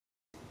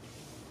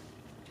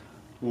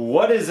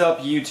What is up,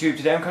 YouTube?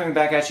 Today I'm coming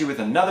back at you with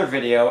another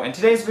video, and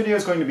today's video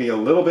is going to be a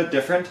little bit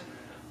different.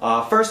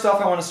 First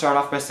off, I want to start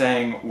off by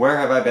saying, where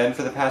have I been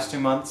for the past 2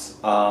 months?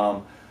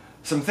 Some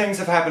things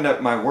have happened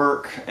at my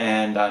work,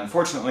 and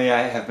unfortunately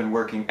I have been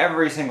working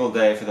every single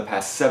day for the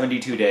past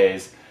 72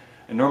 days.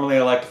 And normally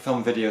I like to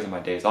film videos on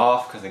my days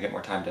off, because I get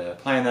more time to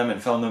plan them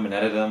and film them and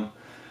edit them.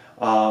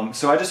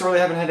 So I just really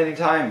haven't had any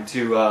time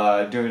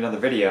to do another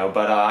video,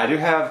 but I do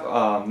have,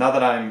 now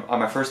that I'm on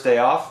my first day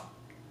off,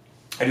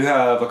 I do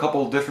have a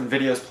couple different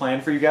videos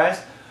planned for you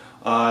guys.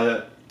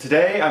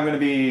 Today I'm going to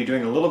be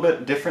doing a little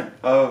bit different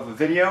of a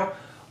video.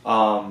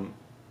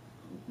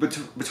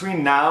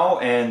 Between now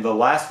and the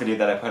last video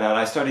that I put out,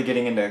 I started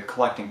getting into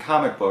collecting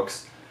comic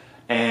books,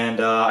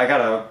 and I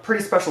got a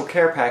pretty special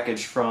care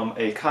package from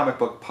a comic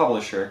book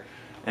publisher,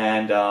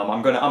 and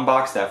I'm going to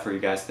unbox that for you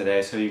guys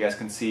today so you guys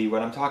can see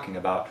what I'm talking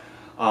about.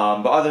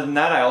 But other than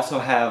that, I also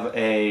have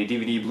a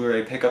DVD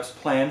Blu-ray pickups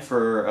planned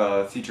for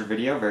a future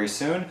video very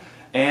soon.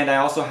 And I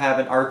also have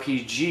an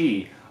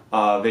RPG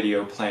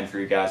video planned for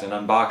you guys, an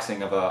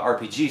unboxing of a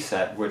RPG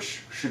set,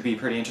 which should be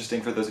pretty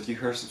interesting for those of you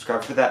who are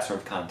subscribed to that sort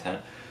of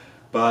content.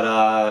 But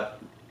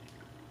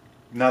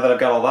now that I've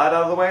got all that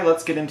out of the way,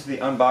 let's get into the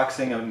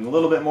unboxing and a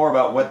little bit more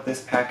about what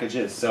this package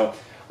is. So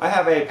I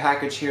have a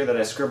package here that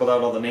I scribbled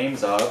out all the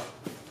names of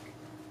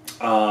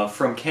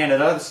from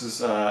Canada. This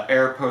is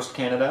Air Post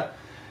Canada,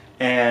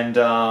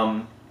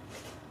 and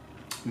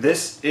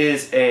this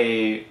is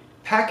a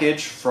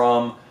package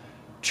from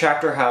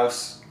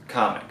Chapterhouse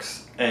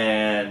comics,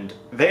 and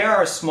they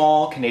are a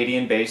small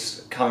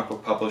Canadian-based comic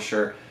book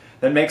publisher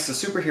that makes a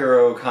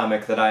superhero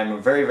comic that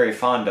I'm very, very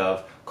fond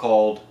of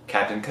called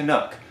Captain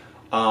Canuck.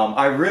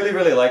 I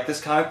really like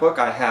this comic book.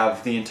 I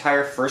have the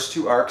entire first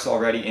 2 arcs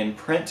already in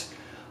print.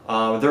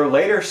 Their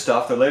later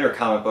stuff, their later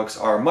comic books,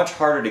 are much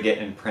harder to get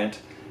in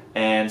print,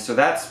 and so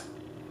that's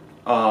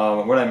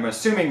what I'm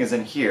assuming is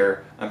in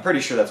here. I'm pretty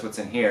sure that's what's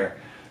in here.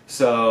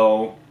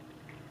 So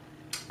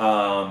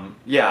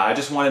yeah, I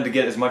just wanted to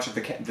get as much of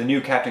the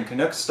new Captain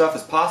Canuck stuff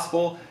as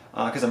possible,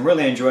 because I'm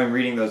really enjoying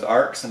reading those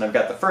arcs, and I've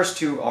got the first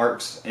 2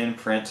 arcs in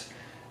print,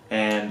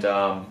 and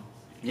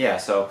yeah,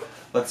 so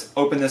let's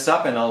open this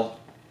up and I'll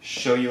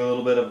show you a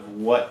little bit of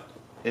what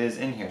is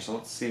in here. So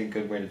let's see a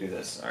good way to do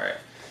this. Alright,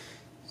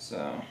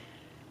 so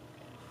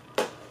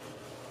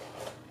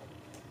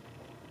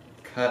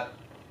cut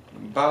the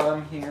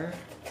bottom here.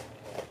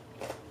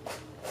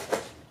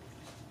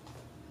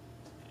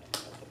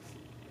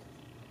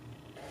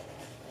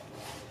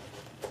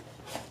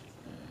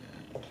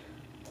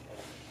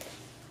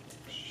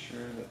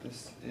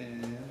 This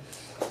is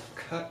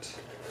cut.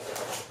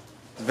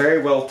 It's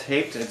very well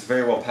taped. It's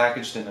very well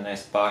packaged in a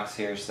nice box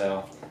here,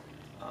 so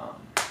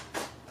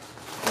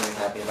really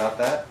happy about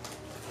that.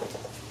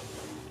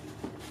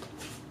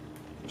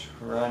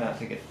 Try not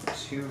to get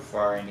too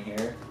far in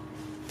here.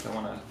 Don't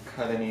want to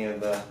cut any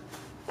of the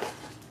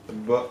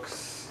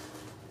books.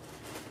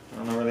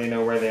 I don't really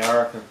know where they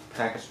are, if they're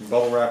packaged in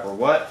bubble wrap or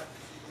what.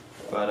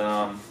 But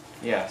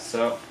yeah,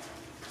 so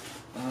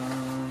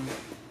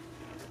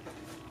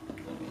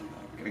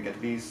gonna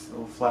get these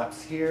little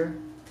flaps here.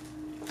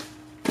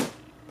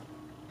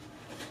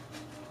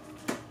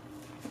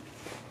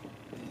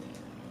 And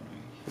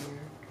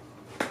here.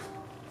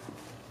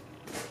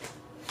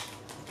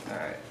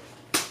 Alright.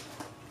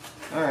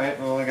 Alright,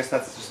 well I guess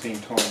that's just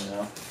being torn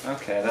now.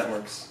 Okay, that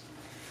works.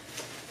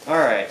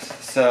 Alright,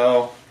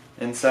 so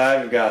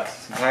inside we've got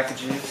some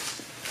packages,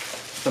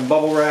 some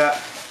bubble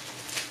wrap,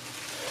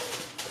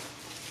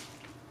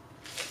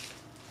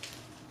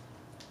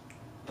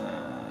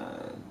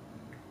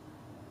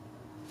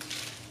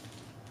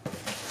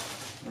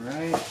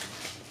 right.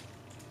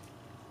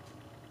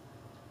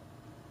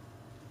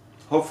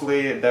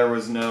 Hopefully there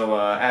was no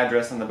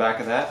address on the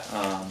back of that.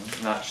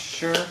 Not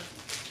sure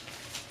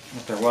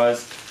if there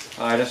was.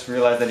 I just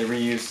realized that he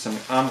reused some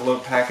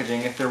envelope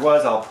packaging. If there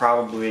was, I'll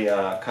probably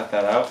cut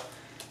that out.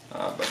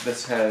 But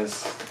this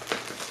has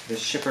the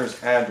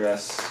shipper's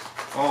address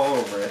all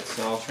over it,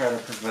 so I'll try to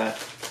prevent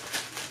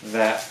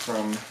that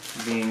from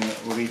being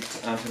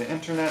leaked onto the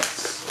internet.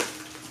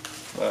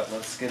 But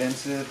let's get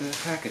into the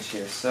package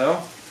here.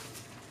 So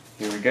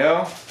here we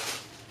go,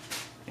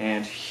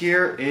 and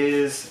here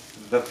is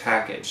the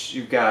package.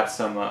 You've got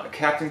some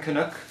Captain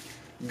Canuck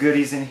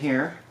goodies in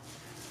here.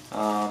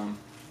 Now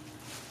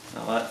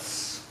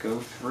let's go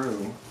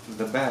through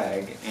the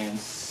bag and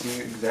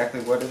see exactly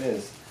what it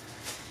is.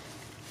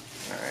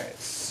 Alright,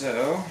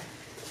 so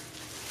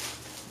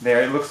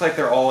there, it looks like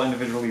they're all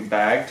individually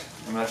bagged.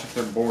 I'm not sure if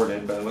they're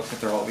boarded, but it looks like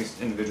they're all at least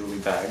individually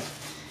bagged.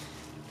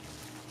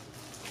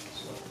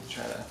 So let's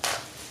try to...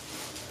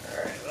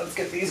 Alright, let's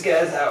get these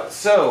guys out.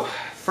 So,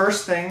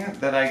 first thing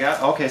that I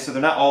got, okay, so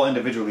they're not all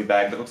individually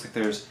bagged, but it looks like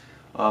there's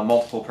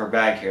multiple per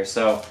bag here.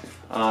 So,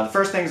 the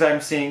first things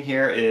I'm seeing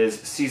here is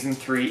Season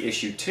 3,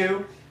 Issue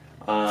 2,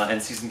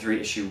 and Season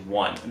 3, Issue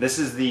 1. This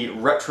is the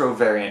retro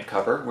variant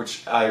cover,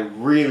 which I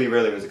really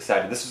was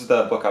excited. This is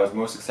the book I was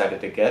most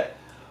excited to get.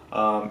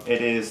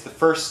 It is the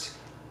first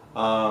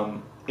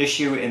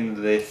issue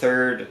in the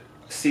 3rd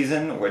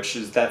season, which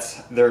is they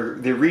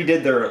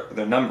redid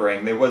their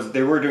numbering. They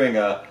were doing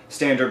a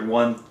standard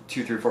 1,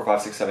 2, 3, 4,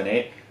 5, 6, 7,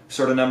 8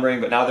 sort of numbering,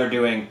 but now they're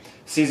doing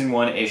season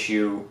 1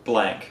 issue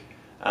blank.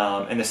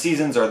 And the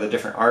seasons are the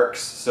different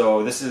arcs.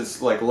 So this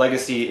is like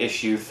Legacy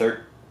issue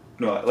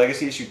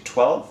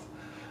 12,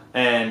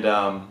 and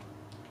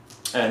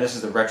this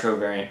is the retro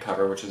variant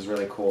cover, which is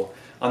really cool.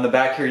 On the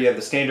back here, you have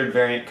the standard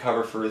variant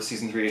cover for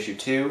season 3 issue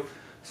 2.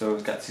 So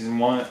it's got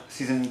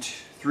season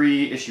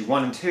 3 issue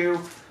 1 and 2,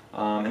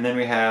 and then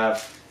we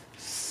have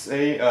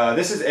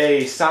this is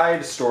a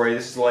side story.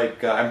 This is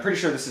like I'm pretty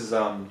sure this is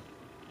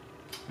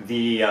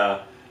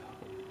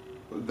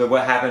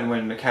what happened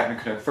when Captain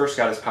Canuck first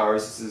got his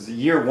powers. This is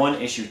year 1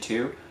 issue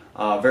 2.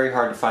 Very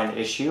hard to find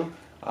issue.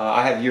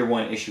 I have year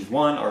 1 issue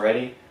 1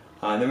 already.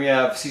 And then we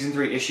have season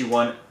 3 issue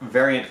 1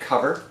 variant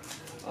cover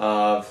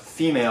of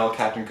female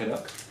Captain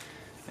Canuck.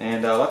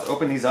 And let's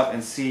open these up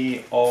and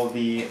see all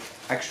the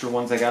extra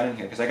ones I got in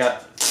here, because I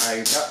got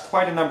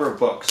quite a number of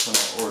books when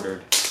I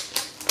ordered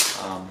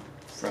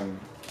from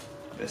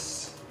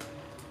this.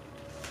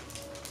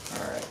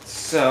 Alright,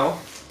 so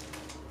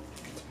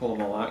let's pull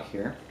them all out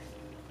here.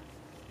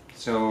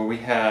 So we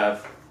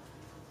have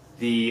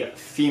the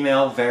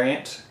female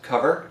variant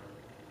cover,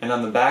 and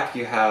on the back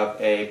you have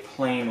a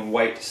plain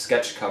white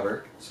sketch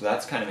cover. So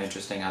that's kind of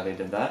interesting how they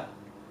did that.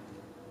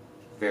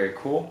 Very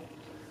cool.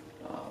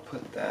 I'll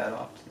put that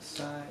off to the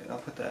side. I'll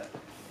put that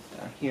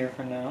down here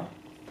for now.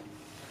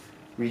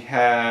 We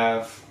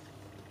have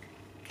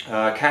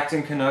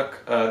Captain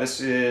Canuck.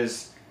 This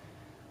is,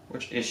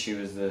 which issue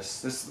is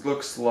this? This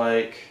looks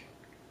like,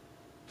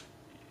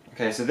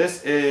 okay, so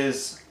this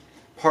is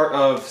part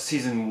of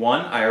season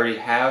 1. I already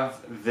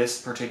have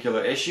this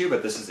particular issue,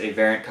 but this is a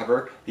variant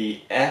cover,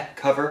 the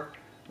cover,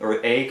 or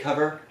A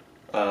cover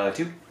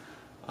 2.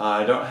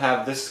 I don't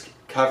have this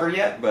cover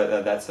yet,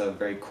 but that's a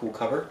very cool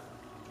cover.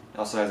 It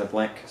also has a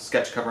blank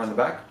sketch cover on the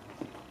back.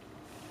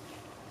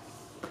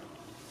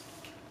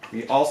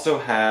 We also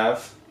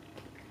have,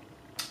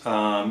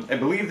 I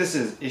believe this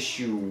is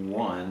issue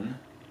 1.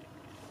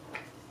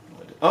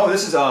 Oh,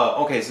 this is,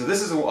 okay, so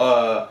this is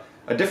a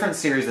different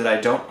series that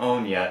I don't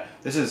own yet.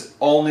 This is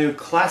All New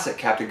Classic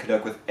Captain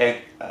Canuck with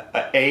a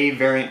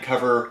variant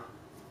cover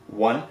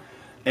 1.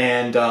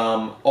 And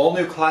All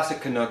New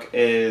Classic Canuck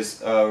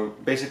is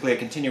basically a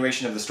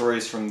continuation of the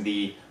stories from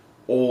the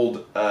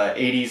old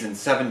 80s and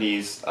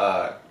 70s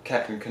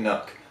Captain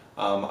Canuck.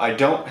 I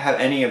don't have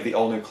any of the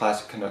All New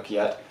Classic Canuck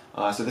yet,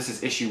 so this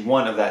is issue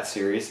 1 of that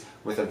series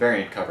with a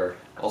variant cover.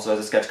 Also has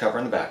a sketch cover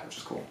in the back, which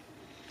is cool.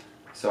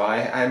 So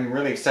I'm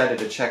really excited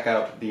to check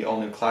out the All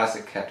New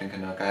Classic Captain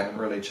Canuck. I haven't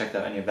really checked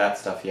out any of that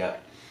stuff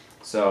yet.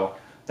 So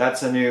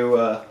that's a new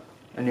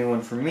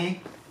one for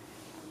me.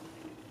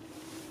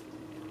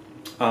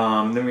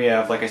 Then we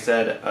have, like I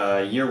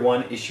said, year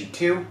 1 issue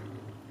 2.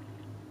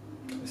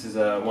 This is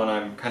one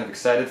I'm kind of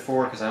excited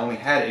for because I only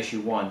had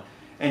issue 1.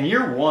 And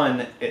year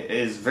 1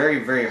 is very,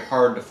 very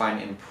hard to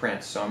find in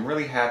print, so I'm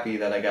really happy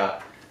that I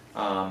got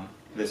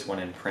this one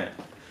in print.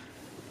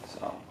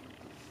 So,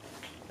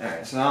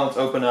 alright, so now let's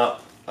open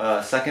up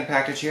second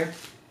package here.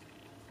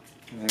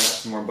 And I got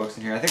some more books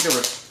in here. I think there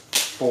was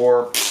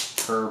 4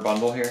 per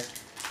bundle here.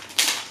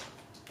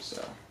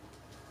 So,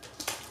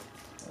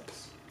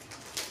 let's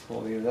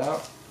pull these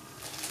out.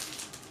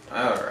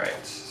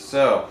 Alright,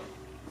 so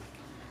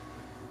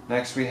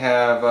next we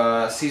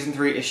have season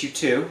 3 issue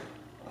 2.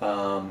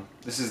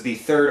 This is the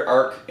 3rd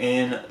arc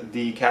in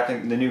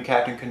the new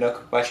Captain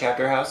Canuck by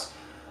Chapterhouse.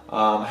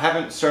 I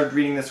haven't started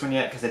reading this one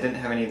yet because I didn't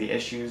have any of the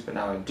issues, but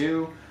now I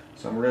do.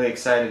 So I'm really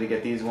excited to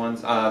get these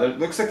ones. It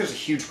looks like there's a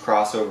huge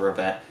crossover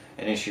event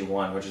in issue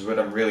 1, which is what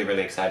I'm really,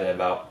 really excited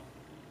about.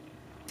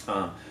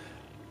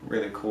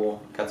 Really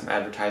cool. Got some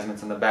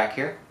advertisements on the back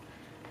here.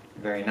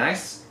 Very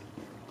nice.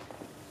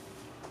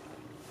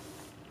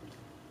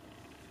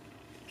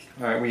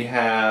 Alright, we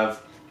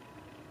have,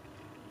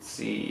 let's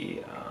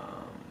see,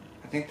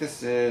 I think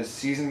this is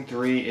season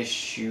 3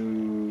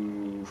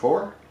 issue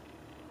 4?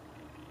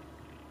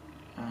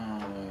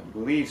 I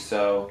believe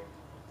so.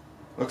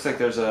 Looks like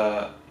there's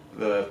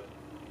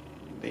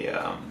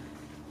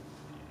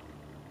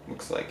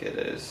looks like it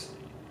is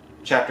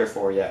chapter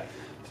 4, yeah.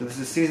 So this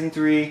is season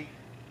 3,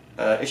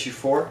 issue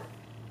 4.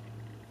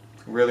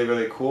 Really,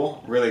 really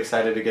cool. Really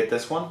excited to get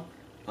this one.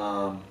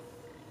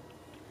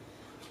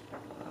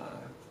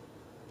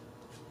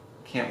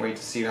 Can't wait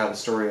to see how the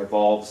story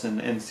evolves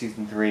in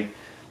season 3.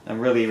 I'm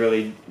really,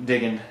 really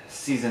digging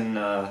season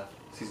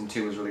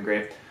 2 was really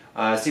great.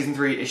 Season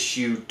 3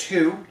 issue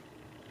 2,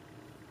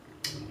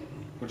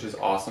 which is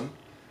awesome.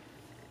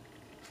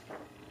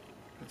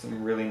 Got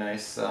some really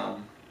nice.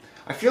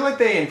 I feel like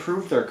they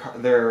improved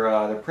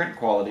their print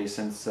quality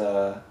since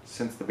the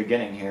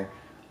beginning here.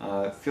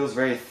 It feels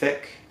very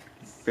thick,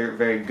 very,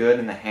 very good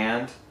in the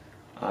hand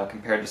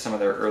compared to some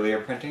of their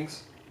earlier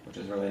printings, which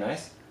is really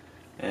nice.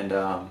 And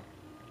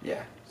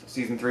yeah, so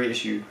season 3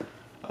 issue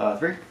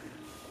 3.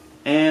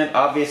 And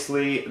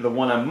obviously the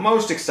one I'm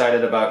most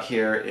excited about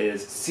here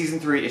is season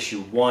 3 issue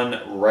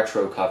 1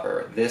 retro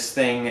cover. This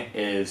thing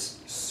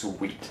is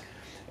sweet.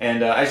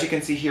 And as you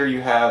can see here,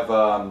 you have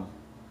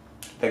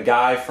the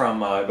guy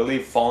from I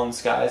believe Fallen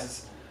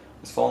Skies.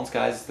 Is Fallen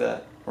Skies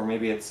that, or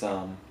maybe it's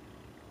I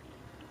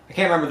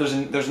can't remember.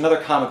 There's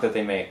another comic that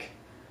they make,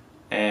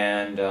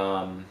 and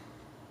I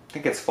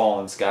think it's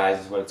Fallen Skies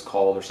is what it's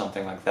called, or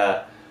something like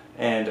that.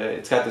 And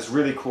it's got this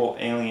really cool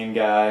alien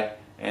guy,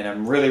 and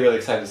I'm really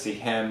excited to see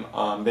him.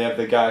 They have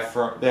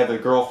the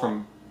girl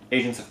from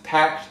Agents of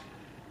Pact,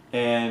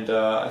 and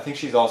I think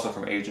she's also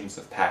from Agents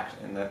of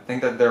Pact, and I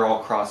think that they're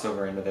all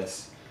crossover into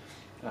this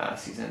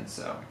season.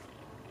 So,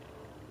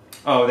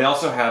 oh, they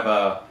also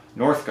have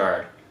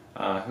Northgard,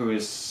 who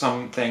is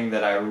something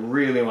that I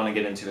really want to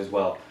get into as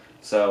well.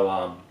 So,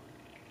 I'm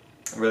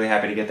really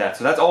happy to get that.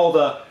 So that's all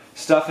the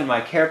stuff in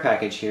my care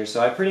package here.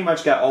 So I pretty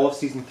much got all of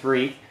Season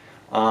 3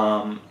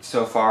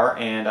 so far,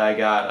 and I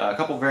got a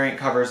couple variant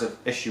covers of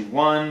issue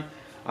 1.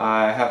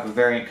 I have a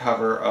variant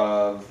cover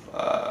of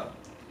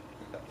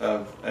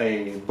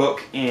a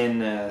book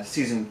in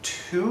Season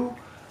 2,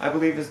 I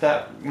believe is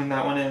that when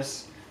that one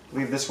is. I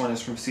believe this one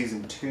is from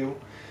Season 2.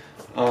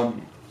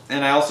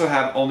 And I also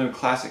have all new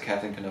classic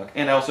Captain Canuck,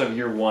 and I also have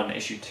Year 1,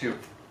 Issue 2,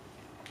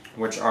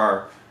 which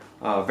are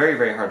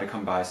very hard to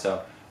come by.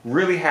 So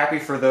really happy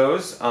for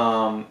those.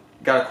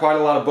 Got quite a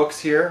lot of books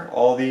here.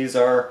 All these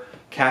are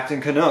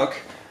Captain Canuck.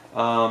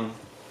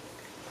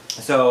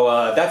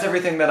 So that's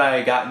everything that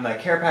I got in the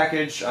care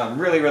package. I'm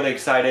really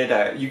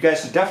excited. You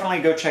guys should definitely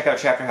go check out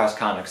Chapterhouse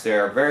comics. They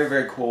are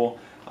very cool,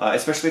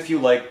 especially if you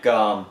like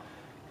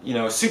you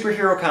know,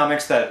 superhero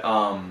comics that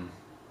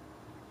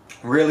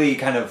really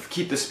kind of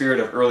keep the spirit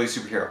of early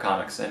superhero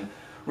comics. And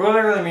what I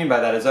really mean by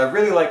that is I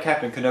really like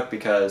Captain Canuck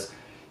because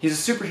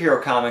he's a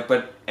superhero comic,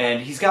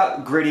 and he's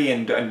got gritty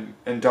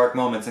and dark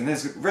moments, and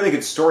there's really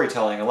good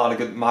storytelling, a lot of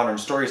good modern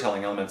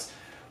storytelling elements,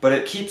 but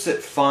it keeps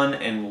it fun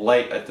and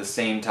light at the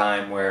same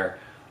time, where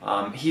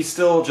he's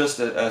still just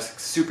a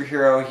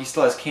superhero. He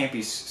still has campy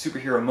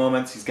superhero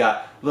moments. He's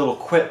got little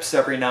quips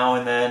every now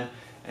and then,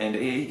 and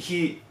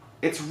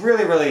it's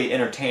really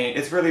entertaining.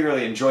 It's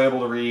really enjoyable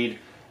to read,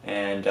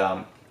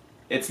 and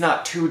it's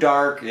not too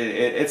dark.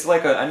 It's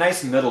like a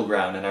nice middle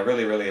ground, and I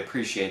really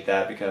appreciate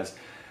that, because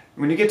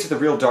when you get to the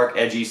real dark,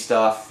 edgy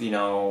stuff, you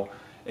know,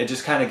 it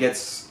just kind of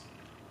gets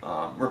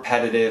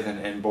repetitive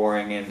and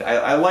boring, and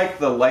I like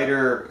the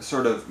lighter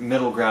sort of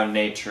middle ground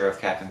nature of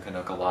Captain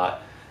Canuck a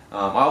lot.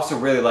 I also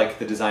really like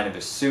the design of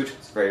his suit.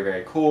 It's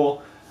very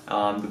cool.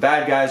 The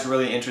bad guy's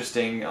really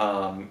interesting.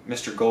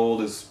 Mr.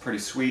 Gold is pretty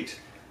sweet,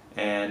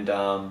 and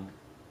I'm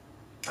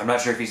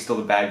not sure if he's still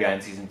the bad guy in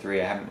Season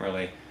 3. I haven't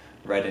really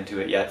read into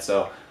it yet,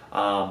 so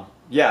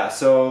yeah,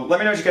 so let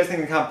me know what you guys think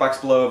in the comment box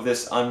below of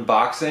this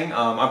unboxing.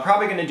 I'm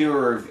probably going to do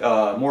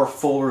a more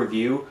full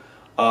review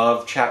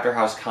of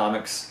Chapterhouse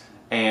comics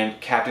and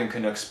Captain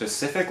Canuck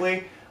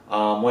specifically.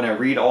 When I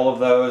read all of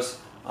those,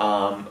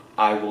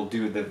 I will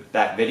do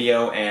that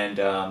video,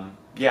 and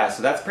yeah,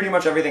 so that's pretty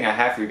much everything I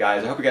have for you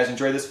guys. I hope you guys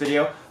enjoyed this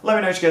video. Let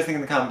me know what you guys think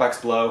in the comment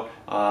box below.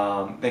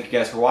 Thank you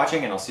guys for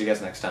watching, and I'll see you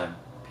guys next time.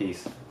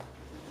 Peace.